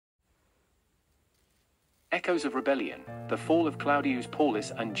Echoes of rebellion, the fall of Claudius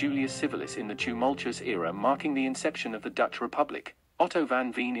Paulus and Julius Civilis in the tumultuous era marking the inception of the Dutch Republic. Otto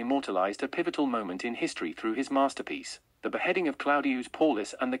van Veen immortalized a pivotal moment in history through his masterpiece, the beheading of Claudius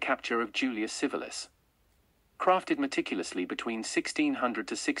Paulus and the capture of Julius Civilis. Crafted meticulously between 1600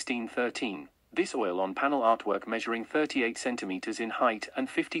 to 1613, this oil-on-panel artwork measuring 38 centimeters in height and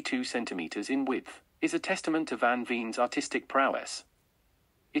 52 centimeters in width, is a testament to Van Veen's artistic prowess.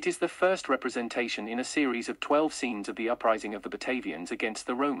 It is the first representation in a series of 12 scenes of the uprising of the Batavians against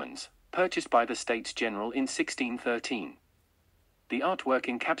the Romans, purchased by the States General in 1613. The artwork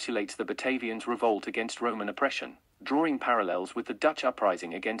encapsulates the Batavians' revolt against Roman oppression, drawing parallels with the Dutch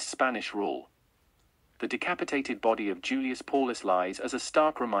uprising against Spanish rule. The decapitated body of Julius Paulus lies as a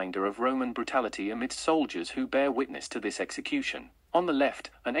stark reminder of Roman brutality amidst soldiers who bear witness to this execution. On the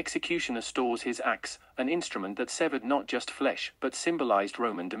left, an executioner stores his axe, an instrument that severed not just flesh but symbolized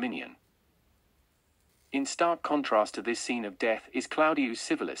Roman dominion. In stark contrast to this scene of death is Claudius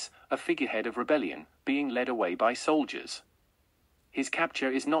Civilis, a figurehead of rebellion, being led away by soldiers. His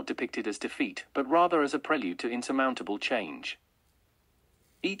capture is not depicted as defeat, but rather as a prelude to insurmountable change.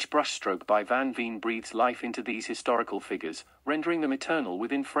 Each brushstroke by Van Veen breathes life into these historical figures, rendering them eternal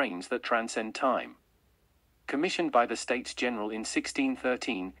within frames that transcend time. Commissioned by the States General in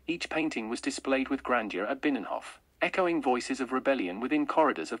 1613, each painting was displayed with grandeur at Binnenhof, echoing voices of rebellion within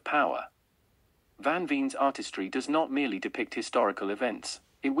corridors of power. Van Veen's artistry does not merely depict historical events,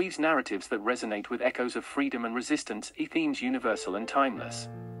 it weaves narratives that resonate with echoes of freedom and resistance, themes universal and timeless.